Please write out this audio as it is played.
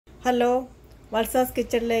Hello, വത്സാസ്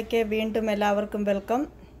കിച്ചണിലേക്ക് വീണ്ടും എല്ലാവർക്കും വെൽക്കം.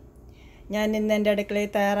 ഞാൻ ഇന്ന് എൻ്റെ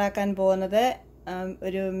അടുക്കളയിൽ തയ്യാറാക്കാൻ പോകുന്നത്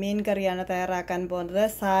ഒരു മീൻ കറിയാണ് തയ്യാറാക്കാൻ പോകുന്നത്.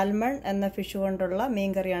 സാൽമൺ എന്ന ഫിഷ് കൊണ്ടുള്ള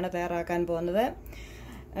മീൻ കറിയാണ് തയ്യാറാക്കാൻ പോകുന്നത്.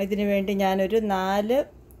 ഇതിനു വേണ്ടി ഞാനൊരു 4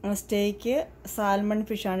 സ്റ്റേക്ക് സാൽമൺ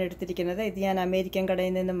ഫിഷാണ് എടുത്തിരിക്കുന്നത്. ഇത് ഞാൻ അമേരിക്കൻ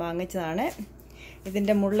കടയിൽ നിന്നും വാങ്ങിച്ചതാണ്.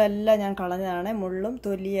 ഇതിൻ്റെ മുള്ളെല്ലാം ഞാൻ കളഞ്ഞതാണ്. മുള്ളും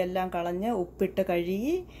തൊലിയെല്ലാം കളഞ്ഞ് ഉപ്പിട്ട്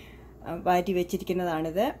കഴുകി വാറ്റി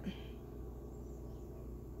വെച്ചിരിക്കുന്നതാണിത്.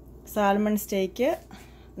 സാൽമൺ സ്റ്റേക്ക്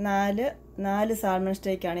 4 സാൽമൺ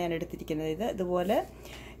സ്റ്റേക്കാണ് ഞാൻ എടുത്തിരിക്കുന്നത്. ഇതുപോലെ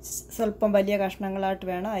സ്വല്പം വലിയ കഷ്ണങ്ങളായിട്ട്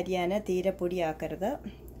വേണം അരിയാൻ, തീരെ പൊടിയാക്കരുത്.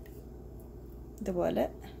 ഇതുപോലെ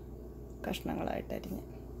കഷ്ണങ്ങളായിട്ട് അരിഞ്ഞ്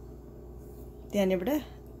ഞാനിവിടെ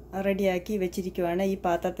റെഡിയാക്കി വെച്ചിരിക്കുവാണ്. ഈ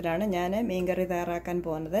പാത്രത്തിലാണ് ഞാൻ മീൻ കറി തയ്യാറാക്കാൻ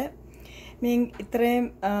പോകുന്നത്. ഇത്രയും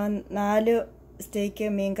 4 സ്റ്റേക്ക്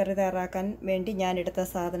മീൻ കറി തയ്യാറാക്കാൻ വേണ്ടി ഞാൻ എടുത്ത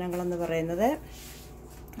സാധനങ്ങളെന്ന് പറയുന്നത്,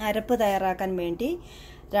 അരപ്പ് തയ്യാറാക്കാൻ വേണ്ടി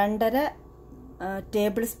 2.5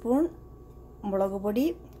 ടേബിൾ സ്പൂൺ മുളക് പൊടി,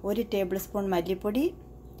 1 ടേബിൾ സ്പൂൺ മല്ലിപ്പൊടി,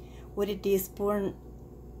 1 ടീസ്പൂൺ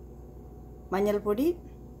മഞ്ഞൾപ്പൊടി,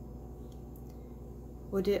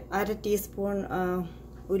 1/2 ടീസ്പൂൺ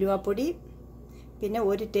ഉലുവാപ്പൊടി, പിന്നെ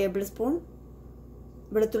 1 ടേബിൾ സ്പൂൺ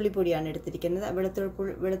വെളുത്തുള്ളിപ്പൊടിയാണ് എടുത്തിരിക്കുന്നത്.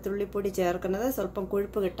 വെളുത്തുള്ളിപ്പൊടി ചേർക്കുന്നത് സ്വല്പം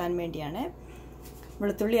കൊഴുപ്പ് കിട്ടാൻ വേണ്ടിയാണ്.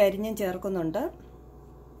 വെളുത്തുള്ളി അരിഞ്ഞും ചേർക്കുന്നുണ്ട്.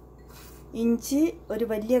 ഇഞ്ചി, ഒരു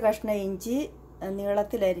വലിയ കഷ്ണം ഇഞ്ചി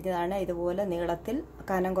നീളത്തിൽ അരിഞ്ഞതാണ്. ഇതുപോലെ നീളത്തിൽ,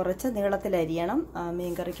 കനം കുറച്ച് നീളത്തിൽ അരിയണം.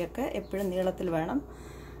 മീൻകറിക്കൊക്കെ എപ്പോഴും നീളത്തിൽ വേണം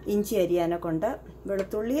ഇഞ്ചി അരിയാനെ കൊണ്ട്.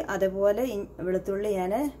 വെളുത്തുള്ളി അതേപോലെ, വെളുത്തുള്ളി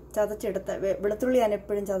ഞാൻ വെളുത്തുള്ളി ഞാൻ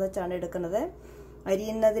എപ്പോഴും ചതച്ചാണ് എടുക്കുന്നത്.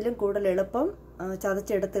 അരിയുന്നതിലും കൂടുതൽ എളുപ്പം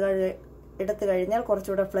എടുത്തു കഴിഞ്ഞാൽ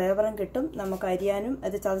കുറച്ചുകൂടെ ഫ്ലേവറും കിട്ടും. നമുക്ക് അരിയാനും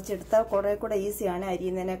അത് ചതച്ചെടുത്താൽ കുറേ കൂടെ ഈസിയാണ്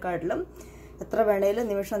അരിയുന്നതിനേക്കാട്ടിലും. എത്ര വേണേലും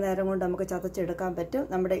നിമിഷ നേരം കൊണ്ട് നമുക്ക് ചതച്ചെടുക്കാൻ പറ്റും.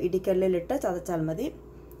 നമ്മുടെ ഇടിക്കല്ലിലിട്ട് ചതച്ചാൽ മതി.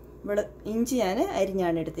 ഇഞ്ചി ഞാൻ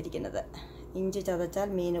അരിഞ്ഞാണ് എടുത്തിരിക്കുന്നത്. ഇഞ്ചി ചതച്ചാൽ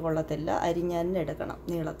മീൻ കൊള്ളത്തില്ല, അരിഞ്ഞാൻ എടുക്കണം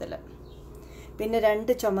നീളത്തിൽ. പിന്നെ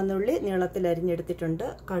 2 ചുമന്നുള്ളി നീളത്തിൽ അരിഞ്ഞെടുത്തിട്ടുണ്ട്.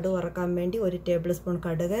 കടുക് വറക്കാൻ വേണ്ടി 1 ടേബിൾ സ്പൂൺ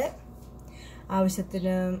കടുക്,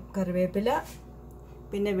 ആവശ്യത്തിന് കറിവേപ്പില,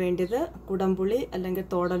 പിന്നെ വേണ്ടത് കുടംപുളി അല്ലെങ്കിൽ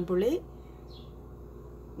തോടൻപുളി.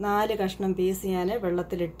 4 കഷ്ണം പീസ് ഞാൻ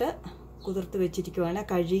വെള്ളത്തിലിട്ട് കുതിർത്ത് വെച്ചിരിക്കുവാണ്.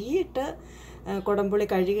 കഴുകിയിട്ട്, കുടംപുളി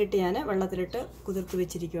കഴുകിയിട്ട് ഞാൻ വെള്ളത്തിലിട്ട് കുതിർത്ത്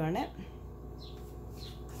വെച്ചിരിക്കുവാണ്.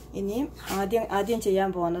 ഇനിയും ആദ്യം ചെയ്യാൻ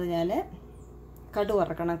പോകുന്നത്, ഞാൻ കടുക്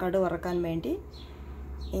വറക്കണം. കടുക് വറക്കാൻ വേണ്ടി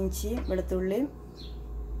ഇഞ്ചിയും വെളുത്തുള്ളിയും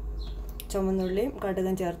ചുമന്നുള്ളിയും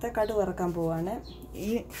കടുകും ചേർത്ത് കടുക് വറക്കാൻ പോവാണ്.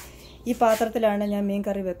 ഈ പാത്രത്തിലാണ് ഞാൻ മീൻ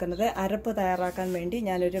കറി വെക്കുന്നത്. അരപ്പ് തയ്യാറാക്കാൻ വേണ്ടി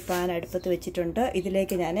ഞാനൊരു പാൻ അടുപ്പത്ത് വെച്ചിട്ടുണ്ട്.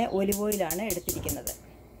 ഇതിലേക്ക് ഞാൻ ഒലിവ് ഓയിലാണ് എടുത്തിരിക്കുന്നത്.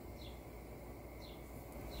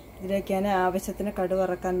 ഇതിലേക്ക് ഞാൻ ആവശ്യത്തിന് കടുക്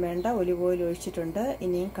വറക്കാൻ വേണ്ട ഒലിവ് ഓയിൽ ഒഴിച്ചിട്ടുണ്ട്.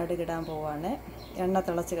 ഇനിയും കടുകിടാൻ പോവാണ്. എണ്ണ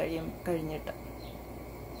തിളച്ച് കഴിഞ്ഞിട്ട്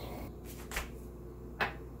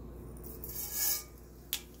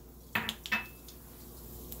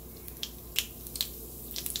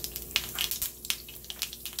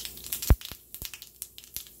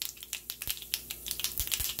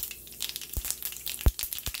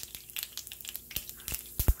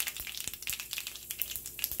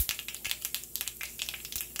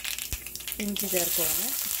ഇഞ്ചി ചേർക്കുവാണ്.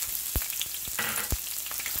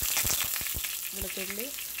 വെളുത്തുള്ളി,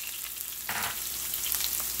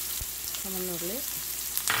 ചുമന്നുള്ളി,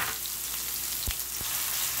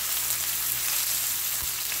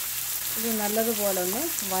 ഇത് നല്ലതുപോലെ ഒന്ന്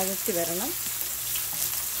വഴറ്റി വരണം.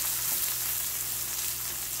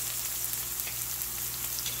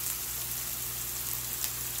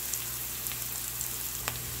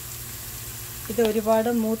 ഇത് ഒരുപാട്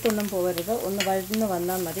മൂത്തൊന്നും പോകരുത്, ഒന്ന് വഴന്ന്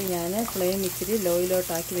വന്നാൽ മതി. ഞാൻ ഫ്ലെയിം ഇച്ചിരി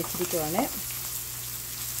ലോയിലോട്ടാക്കി വെച്ചിരിക്കുവാണ്.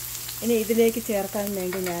 ഇനി ഇതിലേക്ക് ചേർക്കാൻ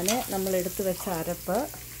വേണ്ടി നമ്മൾ എടുത്തു വെച്ച അരപ്പ്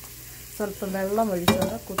സ്വല്പം വെള്ളം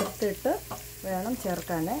ഒഴിച്ചൊന്ന് കുതിർത്തിട്ട് വേണം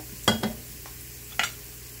ചേർക്കാൻ.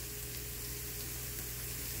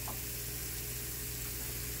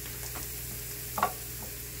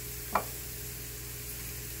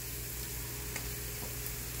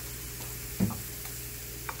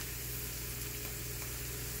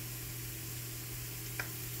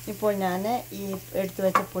 ഇപ്പോൾ ഞാൻ ഈ എടുത്തു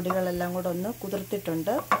വെച്ച പൊടികളെല്ലാം കൂടെ ഒന്ന്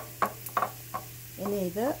കുതിർത്തിട്ടുണ്ട്. ഇനി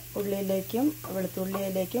ഇത് ഉള്ളിയിലേക്കും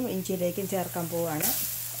വെളുത്തുള്ളിയിലേക്കും ഇഞ്ചിയിലേക്കും ചേർക്കാൻ പോവുകയാണ്.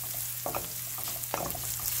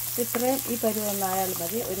 ഇത്രയും ഈ പരുവൊന്നായാൽ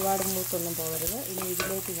മതി, ഒരുപാട് മൂത്തൊന്നും പോകരുത്. ഇനി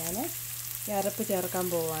ഇതിലേക്ക് ഞാൻ ഈ അരപ്പ് ചേർക്കാൻ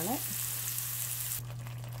പോവുകയാണ്.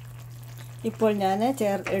 ഇപ്പോൾ ഞാൻ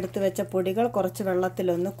എടുത്തു വെച്ച പൊടികൾ കുറച്ച്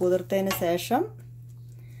വെള്ളത്തിലൊന്ന് കുതിർത്തതിന് ശേഷം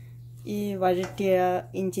ഈ വഴറ്റിയ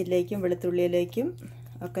ഇഞ്ചിയിലേക്കും വെളുത്തുള്ളിയിലേക്കും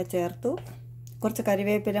ഒക്കെ ചേർത്തു. കുറച്ച്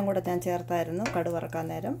കറിവേപ്പിലയും കൂടെ ഞാൻ ചേർത്തായിരുന്നു കടുക് വറക്കാൻ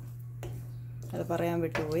നേരം, അത് പറയാൻ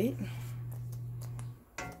വിട്ടുപോയി.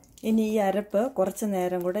 ഇനി ഈ അരപ്പ് കുറച്ച്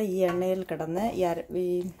നേരം കൂടെ ഈ എണ്ണയിൽ കിടന്ന്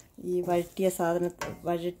ഈ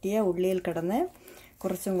വഴറ്റിയ ഉള്ളിയിൽ കിടന്ന്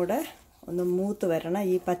കുറച്ചും കൂടെ ഒന്ന് മൂത്ത് വരണം.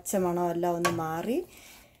 ഈ പച്ച മണമെല്ലാം ഒന്ന് മാറി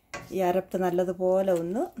ഈ അരപ്പ് നല്ലതുപോലെ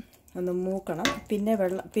ഒന്ന് മൂക്കണം. പിന്നെ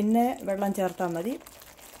വെള്ളം ചേർത്താൽ മതി.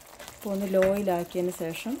 അപ്പോൾ ഒന്ന് ലോയിലാക്കിയതിന്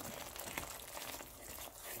ശേഷം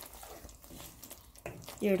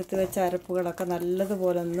ഈ എടുത്തു വെച്ച അരപ്പുകളൊക്കെ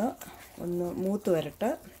നല്ലതുപോലെ ഒന്ന് മൂത്ത്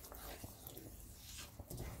വരട്ടെ.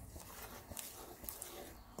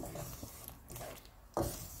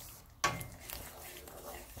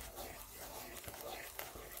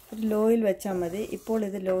 ലോയിൽ വെച്ചാൽ മതി. ഇപ്പോൾ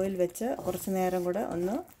ഇത് ലോയിൽ വെച്ച് കുറച്ച് നേരം കൂടെ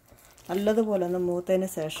നല്ലതുപോലെ ഒന്ന് മൂത്തതിന്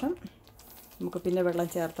ശേഷം നമുക്ക് പിന്നെ വെള്ളം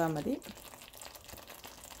ചേർത്താൽ മതി.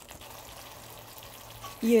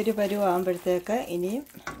 ഈ ഒരു പരുവാകുമ്പോഴത്തേക്ക് ഇനിയും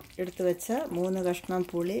എടുത്തു വെച്ച 3 കഷ്ണം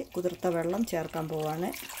പുളി കുതിർത്ത വെള്ളം ചേർക്കാൻ പോവാണ്.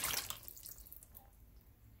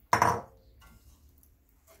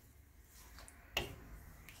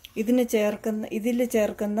 ഇതിൽ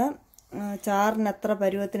ചേർക്കുന്ന ചാറിന് എത്ര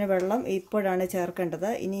പരുവത്തിന് വെള്ളം ഇപ്പോഴാണ് ചേർക്കേണ്ടത്.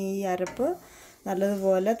 ഇനി ഈ അരപ്പ്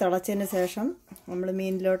നല്ലതുപോലെ തിളച്ചതിന് ശേഷം നമ്മൾ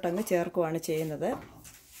മീനിലോട്ടങ്ങ് ചേർക്കുകയാണ് ചെയ്യുന്നത്.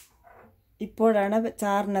 ഇപ്പോഴാണ്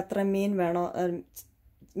ചാറിന് എത്ര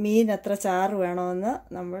മീൻ എത്ര ചാറ് വേണമെന്ന്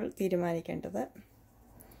നമ്മൾ തീരുമാനിക്കേണ്ടത്.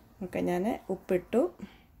 ഓക്കെ, ഞാൻ ഉപ്പിട്ടു.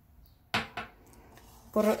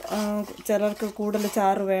 ചിലർക്ക് കൂടുതൽ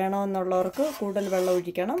ചാറ് വേണമെന്നുള്ളവർക്ക് കൂടുതൽ വെള്ളം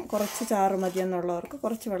ഒഴിക്കണം. കുറച്ച് ചാറ് മതിയെന്നുള്ളവർക്ക്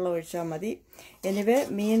കുറച്ച് വെള്ളം ഒഴിച്ചാൽ മതി. എനിവേ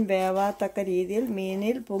മീൻ വേവാത്തക്ക രീതിയിൽ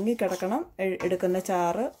മീനിൽ പൊങ്ങിക്കിടക്കണം എടുക്കുന്ന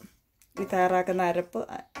ചാറ്. ഈ തയ്യാറാക്കുന്ന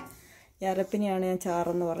ഈ അരപ്പിനെയാണ് ഞാൻ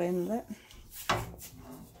ചാറെന്ന് പറയുന്നത്.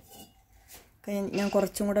 ഞാൻ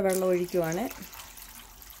കുറച്ചും കൂടെ വെള്ളം ഒഴിക്കുവാണ്.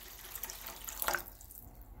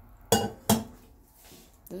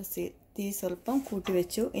 തീ സ്വല്പം കൂട്ടി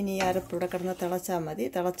വെച്ചു. ഇനി ഈ അരപ്പ് ഇവിടെ കിടന്ന് തിളച്ചാൽ മതി.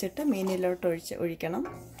 തിളച്ചിട്ട് മീനിലോട്ട് ഒഴിക്കണം.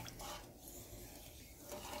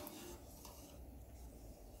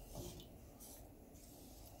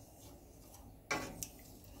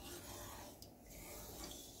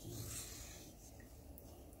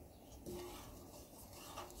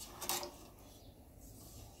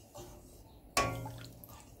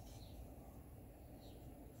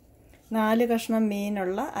 നാല് കഷ്ണം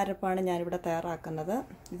മീനുള്ള അരപ്പാണ് ഞാനിവിടെ തയ്യാറാക്കുന്നത്.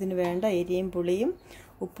 ഇതിന് വേണ്ട എരിയും പുളിയും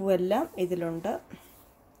ഉപ്പും എല്ലാം ഇതിലുണ്ട്.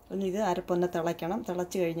 ഇത് അരപ്പൊന്ന് തിളയ്ക്കണം.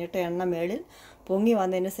 തിളച്ച് കഴിഞ്ഞിട്ട് എണ്ണ മേളിൽ പൊങ്ങി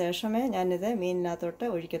വന്നതിന് ശേഷമേ ഞാനിത് മീനിനകത്തോട്ട്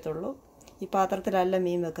ഒഴിക്കത്തുള്ളൂ. ഈ പാത്രത്തിലല്ല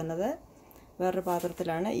മീൻ വെക്കുന്നത്, വേറൊരു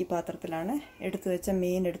പാത്രത്തിലാണ്. ഈ പാത്രത്തിലാണ്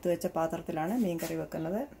എടുത്തു വെച്ച പാത്രത്തിലാണ് മീൻ കറി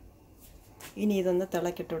വെക്കുന്നത്. ഇനി ഇതൊന്ന്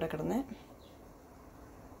തിളക്കിട്ട് ഇവിടെ കിടന്ന്.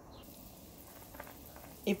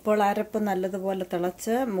 ഇപ്പോൾ അരപ്പ് നല്ലതുപോലെ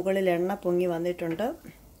തിളച്ച് മുകളിൽ എണ്ണ പൊങ്ങി വന്നിട്ടുണ്ട്.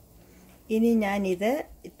 ഇനി ഞാനിത്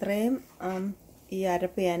ഇത്രയും ഈ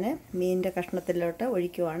അരപ്പ് ഞാൻ മീനിൻ്റെ കഷ്ണത്തിലോട്ട്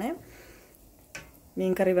ഒഴിക്കുവാണ്.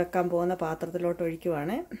 മീൻ കറി വെക്കാൻ പോകുന്ന പാത്രത്തിലോട്ട്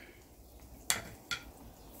ഒഴിക്കുവാണ്.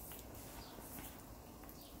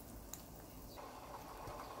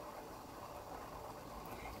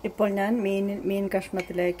 ഇപ്പോൾ ഞാൻ മീൻ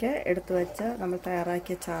കഷ്ണത്തിലേക്ക് എടുത്തു വെച്ച് നമ്മൾ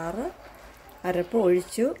തയ്യാറാക്കിയ ചാറ് അരപ്പ്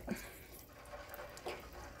ഒഴിച്ചു.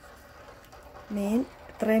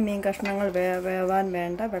 ഇത്രയും മീൻ കഷ്ണങ്ങൾ വേവാൻ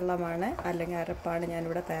വേണ്ട വെള്ളമാണ്, അല്ലെങ്കിൽ അരപ്പാണ്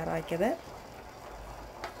ഞാനിവിടെ തയ്യാറാക്കിയത്.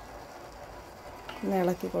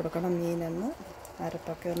 ഇളക്കി കൊടുക്കണം. മീനൊന്ന്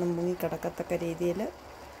അരപ്പൊക്കെ ഒന്ന് മുങ്ങിക്കിടക്കത്തക്ക രീതിയിൽ.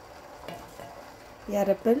 ഈ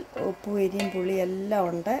അരപ്പിൽ ഉപ്പും എരിയും പുളി എല്ലാം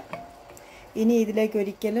ഉണ്ട്. ഇനി ഇതിലേക്ക്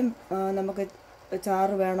ഒരിക്കലും നമുക്ക്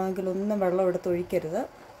ചാറ് വേണമെങ്കിൽ ഒന്നും വെള്ളം എടുത്ത് ഒഴിക്കരുത്.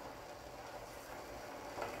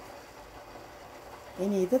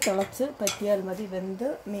 ഇനി ഇത് തിളച്ച് പറ്റിയാൽ മതി.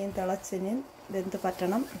 മീൻ തിളച്ചിന് വെന്ത്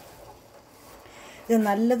പറ്റണം. ഇത്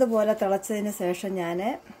നല്ലതുപോലെ തിളച്ചതിന് ശേഷം ഞാൻ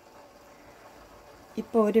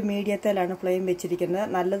ഇപ്പോൾ ഒരു മീഡിയത്തിലാണ് ഫ്ലെയിം വെച്ചിരിക്കുന്നത്.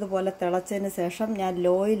 നല്ലതുപോലെ തിളച്ചതിന് ശേഷം ഞാൻ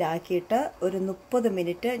ലോയിലാക്കിയിട്ട് ഒരു 30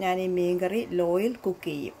 മിനിറ്റ് ഞാൻ ഈ മീൻ കറി ലോയിൽ കുക്ക്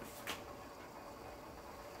ചെയ്യും.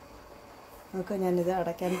 നമുക്ക് ഞാനിത്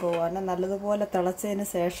അടയ്ക്കാൻ പോവാണ്. നല്ലതുപോലെ തിളച്ചതിന്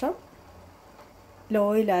ശേഷം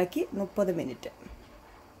ലോയിലാക്കി 30 മിനിറ്റ്.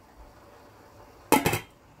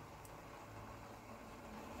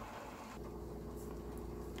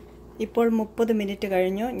 ഇപ്പോൾ 30 മിനിറ്റ്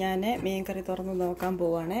കഴിഞ്ഞു. ഞാൻ മീൻ കറി തുറന്ന് നോക്കാൻ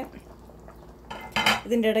പോവാണ്.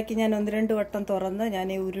 ഇതിൻ്റെ ഇടയ്ക്ക് ഞാൻ 1-2 വട്ടം തുറന്ന് ഞാൻ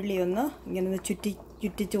ഈ ഉരുളി ഇങ്ങനെ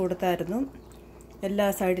ചുറ്റിച്ച് കൊടുത്തായിരുന്നു. എല്ലാ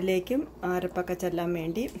സൈഡിലേക്കും അരപ്പൊക്കെ ചെല്ലാൻ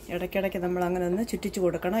വേണ്ടി ഇടയ്ക്കിടയ്ക്ക് നമ്മൾ അങ്ങനെ ഒന്ന് ചുറ്റിച്ച്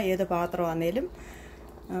കൊടുക്കണം. ഏത് പാത്രമാണെങ്കിലും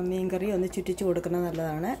മീൻ കറി ഒന്ന് ചുറ്റിച്ച് കൊടുക്കുന്നത്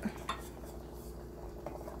നല്ലതാണ്.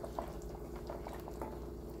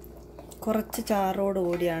 കുറച്ച്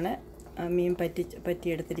ചാറോടുകൂടിയാണ് മീൻ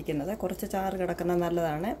പറ്റിയെടുത്തിരിക്കുന്നത്. കുറച്ച് ചാറ് കിടക്കുന്നത്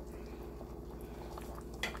നല്ലതാണ്.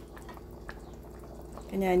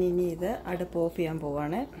 ഞാനിനി ഇത് അടുപ്പ് ഓഫ് ചെയ്യാൻ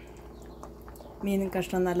പോവാണ്. മീൻ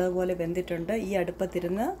കഷ്ണം നല്ലതുപോലെ വെന്തിട്ടുണ്ട്. ഈ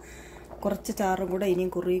അടുപ്പത്തിരുന്ന് കുറച്ച് ചാറും കൂടെ ഇനിയും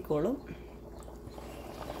കുറുകിക്കോളും.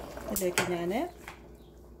 ഇതിലേക്ക് ഞാൻ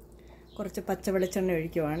കുറച്ച് പച്ച വെളിച്ചെണ്ണ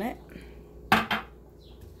ഒഴിക്കുവാണ്.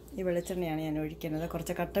 ഈ വെളിച്ചെണ്ണയാണ് ഞാൻ ഒഴിക്കുന്നത്.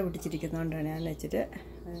 കുറച്ച് കട്ട പിടിച്ചിരിക്കുന്നതുകൊണ്ടാണ് ഞാൻ വെച്ചിട്ട്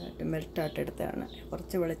മെൽറ്റായിട്ട് എടുത്തതാണ്.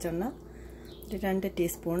 കുറച്ച് വെളിച്ചെണ്ണ, ഒരു 2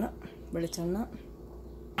 ടീസ്പൂണ് വെളിച്ചെണ്ണ,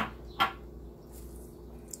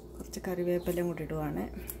 കുറച്ച് കറിവേപ്പിലയും കൂടി ഇടുവാണ്.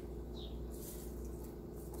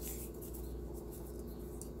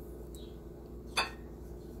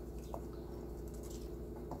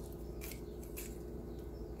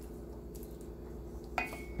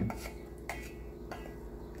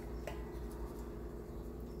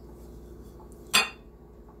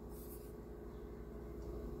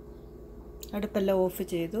 അടുപ്പെല്ലാം ഓഫ്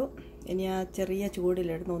ചെയ്തു. ഇനി ആ ചെറിയ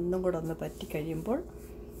ചൂടിലിടുന്ന ഒന്നും കൂടെ ഒന്ന് പറ്റി കഴിയുമ്പോൾ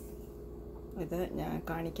ഇത് ഞാൻ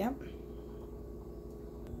കാണിക്കാം.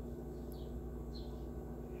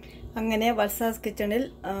 അങ്ങനെ വത്സാസ് കിച്ചണിൽ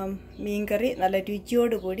മീൻകറി നല്ല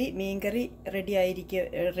രുചിയോടുകൂടി മീൻകറി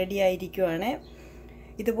റെഡിയായിരിക്കുവാണ്.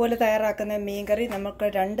 ഇതുപോലെ തയ്യാറാക്കുന്ന മീൻകറി നമുക്ക്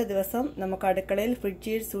 2 ദിവസം നമുക്ക് അടുക്കളയിൽ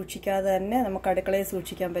ഫ്രിഡ്ജിൽ സൂക്ഷിക്കാതെ തന്നെ നമുക്ക് അടുക്കളയിൽ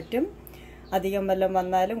സൂക്ഷിക്കാൻ പറ്റും. അധികം വല്ലതും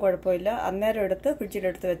വന്നാലും കുഴപ്പമില്ല. അന്നേരം എടുത്ത്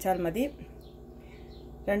ഫ്രിഡ്ജിലെടുത്ത് വെച്ചാൽ മതി.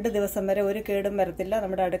 2 ദിവസം വരെ ഒരു കേടും വരത്തില്ല.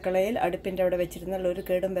 നമ്മുടെ അടുക്കളയിൽ അടുപ്പിൻ്റെ അവിടെ വെച്ചിരുന്നാൽ ഒരു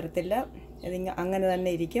കേടും വരത്തില്ല. അങ്ങനെ തന്നെ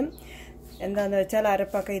ഇരിക്കും. എന്താണെന്ന് വെച്ചാൽ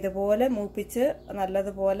അരപ്പൊക്കെ ഇതുപോലെ മൂപ്പിച്ച്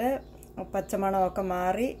നല്ലതുപോലെ പച്ചമണമൊക്കെ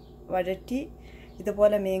മാറി വഴറ്റി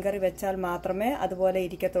ഇതുപോലെ മീൻകറി വെച്ചാൽ മാത്രമേ അതുപോലെ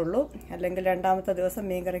ഇരിക്കത്തുള്ളൂ. അല്ലെങ്കിൽ 2ാമത്തെ ദിവസം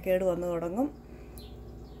മീൻകറി കേട് വന്നു തുടങ്ങും.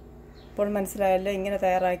 ഇപ്പോൾ മനസ്സിലായല്ലോ, ഇങ്ങനെ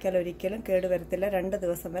തയ്യാറാക്കിയാൽ ഒരിക്കലും കേട് വരത്തില്ല. 2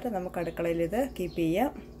 ദിവസം വരെ നമുക്ക് അടുക്കളയിൽ ഇത് കീപ്പ്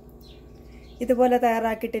ചെയ്യാം. ഇതുപോലെ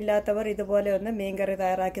തയ്യാറാക്കിയിട്ടില്ലാത്തവർ ഇതുപോലെ ഒന്ന് മീൻകറി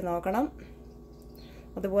തയ്യാറാക്കി നോക്കണം.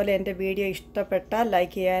 അതുപോലെ എൻ്റെ വീഡിയോ ഇഷ്ടപ്പെട്ടാൽ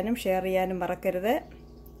ലൈക്ക് ചെയ്യാനും ഷെയർ ചെയ്യാനും മറക്കരുത്.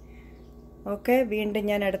 ഓക്കെ, വീണ്ടും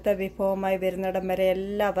ഞാൻ അടുത്ത വിഭവമായി വരുന്നിടം വരെ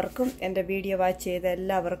എല്ലാവർക്കും, എൻ്റെ വീഡിയോ വാച്ച് ചെയ്ത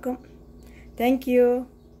എല്ലാവർക്കും താങ്ക് യു.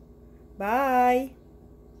 ബൈ.